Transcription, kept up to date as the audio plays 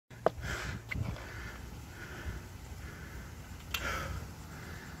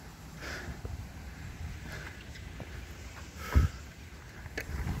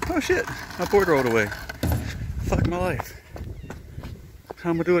Oh shit, my board rolled away. Fuck my life.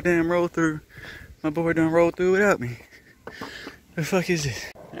 I'm gonna do a damn roll through. My board done rolled through without me. The fuck is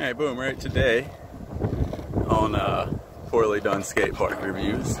this? Alright, boom, right today on poorly done skate park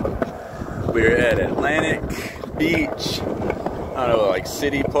reviews. We're at Atlantic Beach, I don't know, like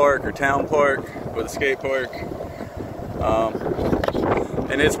city park or town park with a skate park.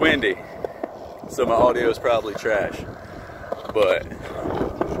 And it's windy, so my audio is probably trash, but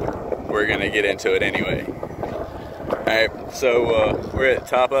we're gonna get into it anyway. Alright, so we're at the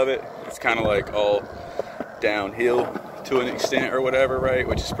top of it. It's kind of like all downhill to an extent or whatever, right?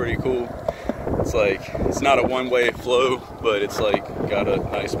 Which is pretty cool. It's like, it's not a one-way flow, but it's like got a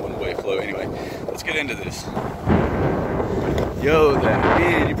nice one-way flow. Anyway, let's get into this. Yo, that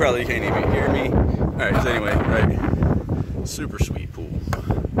man, you probably can't even hear me. Alright, so anyway, right, super sweet pool,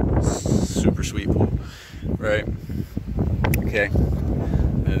 right? Okay,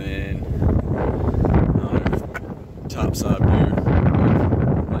 and then top side view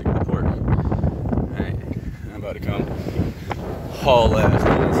of like the park. Alright, I'm about to come haul ass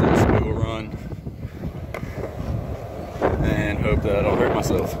on this little run and hope that I don't hurt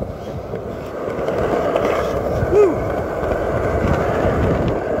myself. Woo!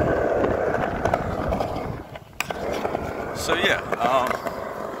 So yeah,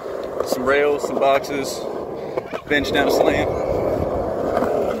 some rails, some boxes, bench down slant.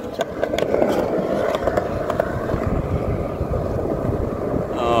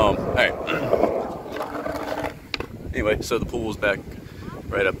 Alright. Anyway, so the pool's back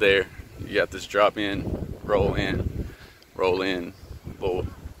right up there. You got this drop in, roll in, little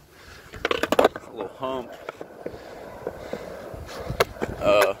hump.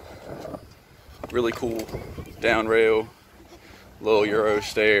 Really cool down rail, little Euro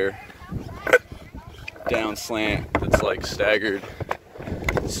stair, down slant that's like staggered.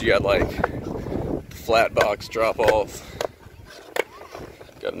 So you got like the flat box drop off,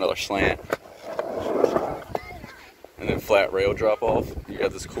 got another slant, and then flat rail drop off. You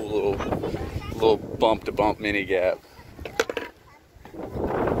got this cool little bump to bump mini gap,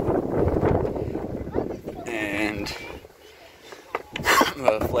 and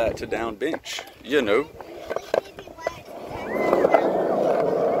a flat to down bench, you know.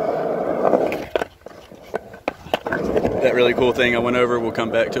 That really cool thing I went over, we'll come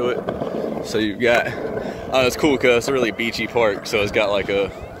back to it. So you've got, it's cool because it's a really beachy park, so it's got like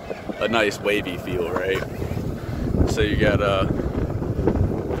a nice wavy feel, right? So you got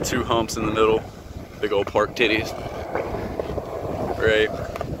two humps in the middle, big old park titties, right?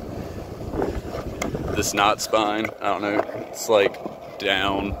 This knot spine, I don't know, it's like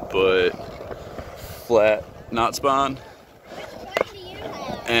down but flat knot spine,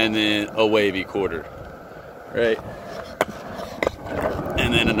 and then a wavy quarter, right?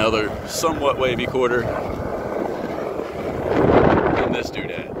 And then another somewhat wavy quarter, and this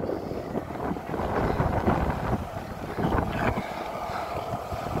doodad.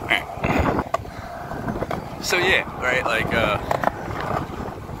 So yeah, right, like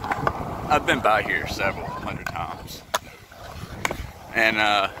I've been by here several hundred times, and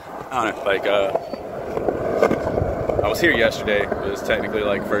I don't know, like I was here yesterday. It was technically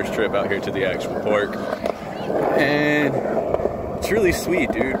like first trip out here to the actual park, and it's really sweet,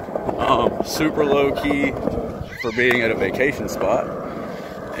 dude. Super low key for being at a vacation spot,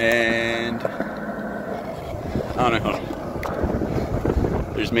 and I don't know.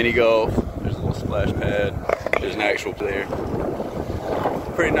 There's mini golf. There's a little splash pad. There's an actual player.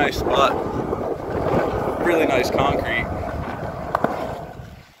 Pretty nice spot. Really nice concrete.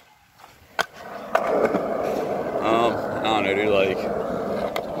 I don't know, dude, like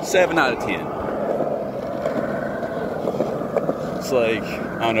 7 out of 10. It's like,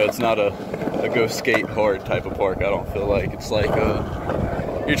 I don't know, it's not a go skate hard type of park, I don't feel like. It's like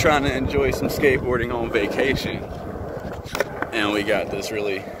you're trying to enjoy some skateboarding on vacation, and we got this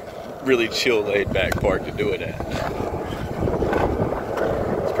really chill, laid back park to do it at.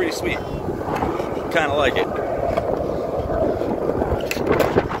 It's pretty sweet. Kind of like it.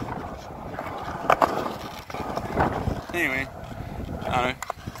 Anyway, I don't know,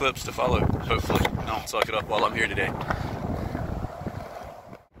 clips to follow, hopefully. I don't suck it up while I'm here today.